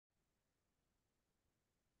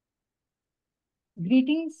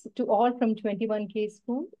Greetings to all from 21K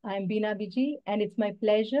School. I am Beena Viji, and it's my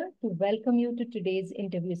pleasure to welcome you to today's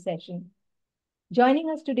interview session. Joining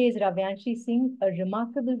us today is Ravyanshi Singh, a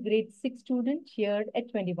remarkable grade 6 student here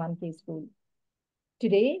at 21K School.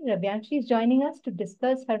 Today, Ravyanshi is joining us to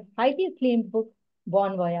discuss her highly acclaimed book,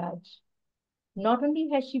 Bon Voyage. Not only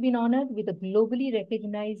has she been honored with a globally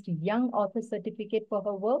recognized Young Author Certificate for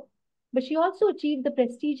her work, but she also achieved the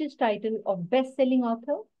prestigious title of Best-Selling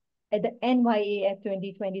Author at the NYAF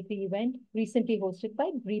 2023 event recently hosted by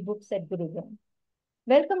Books at Gurugram.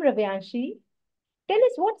 Welcome, Ravyanshi. Tell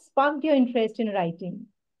us what sparked your interest in writing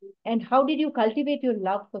and how did you cultivate your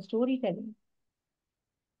love for storytelling?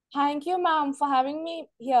 Thank you, ma'am, for having me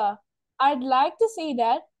here. I'd like to say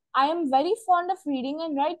that I am very fond of reading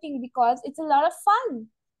and writing because it's a lot of fun.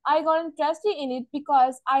 I got interested in it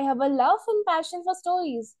because I have a love and passion for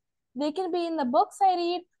stories. They can be in the books I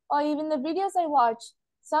read or even the videos I watch.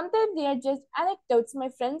 Sometimes they are just anecdotes my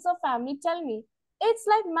friends or family tell me. It's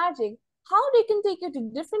like magic, how they can take you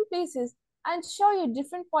to different places and show you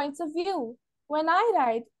different points of view. When I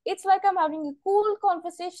write, it's like I'm having a cool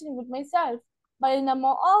conversation with myself but in a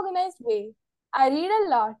more organized way. I read a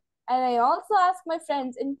lot, and I also ask my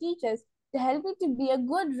friends and teachers to help me to be a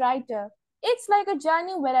good writer. It's like a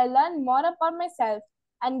journey where I learn more about myself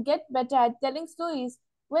and get better at telling stories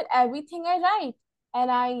with everything I write.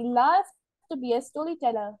 And I love to be a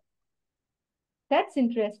storyteller. That's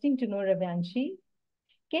interesting to know, Ravyanshi.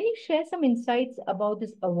 Can you share some insights about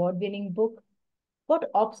this award-winning book?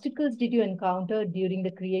 What obstacles did you encounter during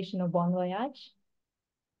the creation of Bon Voyage?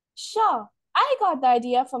 Sure, I got the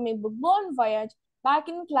idea for my bookborn voyage back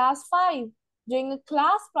in class 5 during a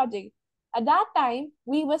class project. At that time,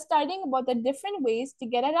 we were studying about the different ways to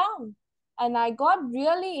get around, and I got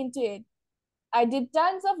really into it. I did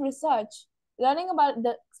tons of research, learning about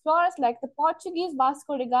the explorers like the Portuguese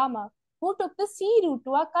Vasco da Gama, who took the sea route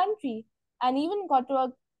to our country and even got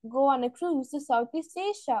to go on a cruise to Southeast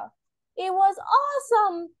Asia. It was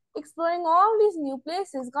awesome! Exploring all these new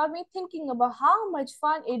places got me thinking about how much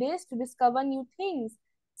fun it is to discover new things.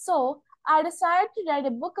 So, I decided to write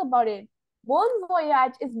a book about it. Bon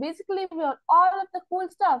Voyage is basically about all of the cool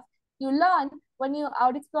stuff you learn when you're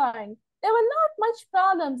out exploring. There were not much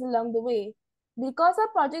problems along the way. Because our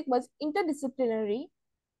project was interdisciplinary,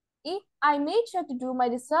 I made sure to do my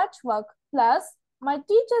research work. Plus, my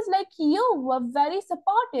teachers like you were very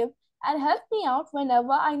supportive and helped me out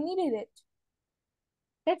whenever I needed it.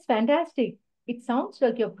 That's fantastic. It sounds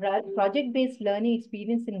like your project-based learning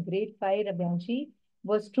experience in grade 5, Abhanshi,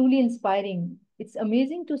 was truly inspiring. It's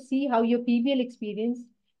amazing to see how your PBL experience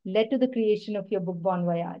led to the creation of your book Bon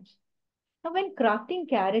Voyage. Now, when crafting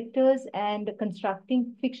characters and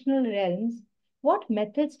constructing fictional realms, what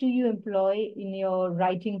methods do you employ in your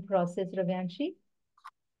writing process, Ravyanshi?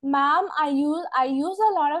 Ma'am, I use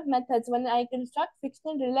a lot of methods when I construct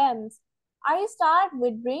fictional realms. I start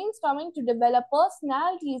with brainstorming to develop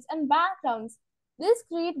personalities and backgrounds. This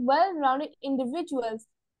create well-rounded individuals.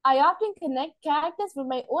 I often connect characters with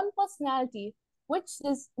my own personality, which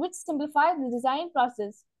simplifies the design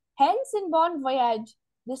process. Hence, in Bon Voyage,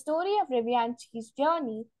 the story of Ravyanshi's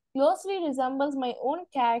journey closely resembles my own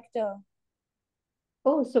character.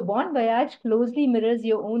 Oh, so Bon Voyage closely mirrors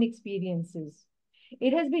your own experiences.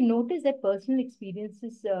 It has been noticed that personal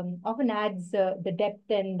experiences often adds the depth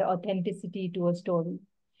and authenticity to a story.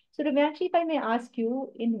 So, Ramesh, if I may ask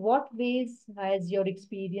you, in what ways has your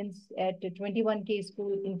experience at 21K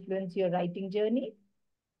School influenced your writing journey?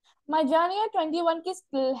 My journey at 21K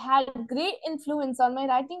Skill had great influence on my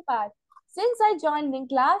writing path. Since I joined in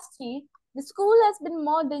class 3, the school has been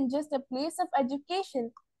more than just a place of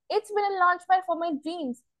education. It's been a launchpad for my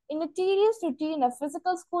dreams. In the tedious routine of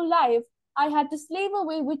physical school life, I had to slave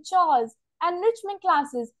away with chores, enrichment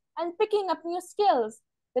classes, and picking up new skills.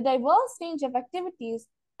 The diverse range of activities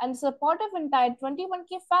and the support of entire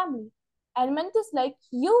 21K family and mentors like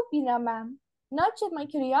you, Pina ma'am, nurtured my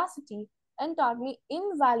curiosity and taught me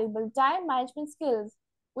invaluable time management skills,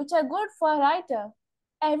 which are good for a writer.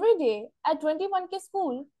 Every day at 21K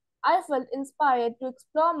school, I felt inspired to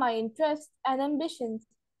explore my interests and ambitions.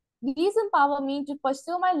 These empower me to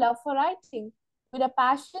pursue my love for writing with a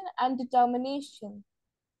passion and determination.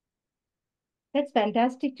 That's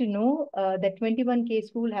fantastic to know that 21K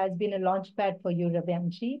School has been a launchpad for you,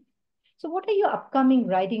 Ravyanshi. So, what are your upcoming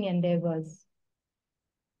writing endeavors?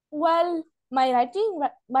 Well, my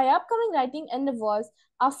upcoming writing endeavors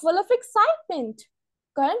are full of excitement.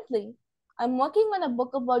 Currently, I'm working on a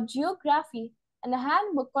book about geography and a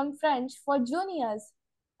handbook on French for juniors.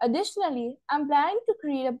 Additionally, I'm planning to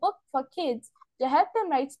create a book for kids to help them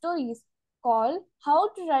write stories called How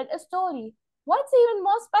to Write a Story. What's even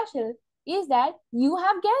more special is that you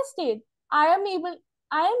have guessed it. I am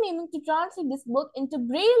aiming to translate this book into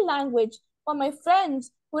Braille language for my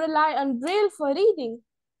friends who rely on Braille for reading.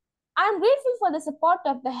 I am grateful for the support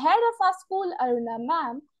of the head of our school, Aruna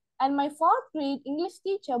ma'am, and my fourth grade English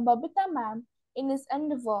teacher, Babita ma'am, in this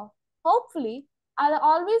endeavor. Hopefully,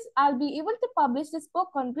 I'll be able to publish this book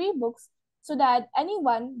on rebooks so that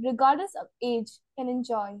anyone, regardless of age, can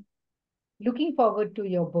enjoy. Looking forward to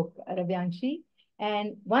your book, Ravyanshi.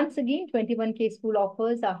 And once again, 21K School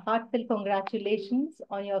offers a heartfelt congratulations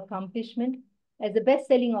on your accomplishment as the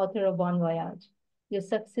best-selling author of Bon Voyage. Your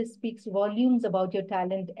success speaks volumes about your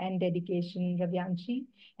talent and dedication, Ravyanshi,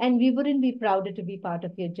 and we wouldn't be prouder to be part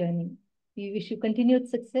of your journey. We wish you continued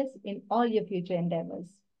success in all your future endeavors.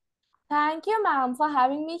 Thank you, ma'am, for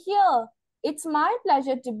having me here. It's my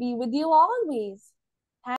pleasure to be with you always.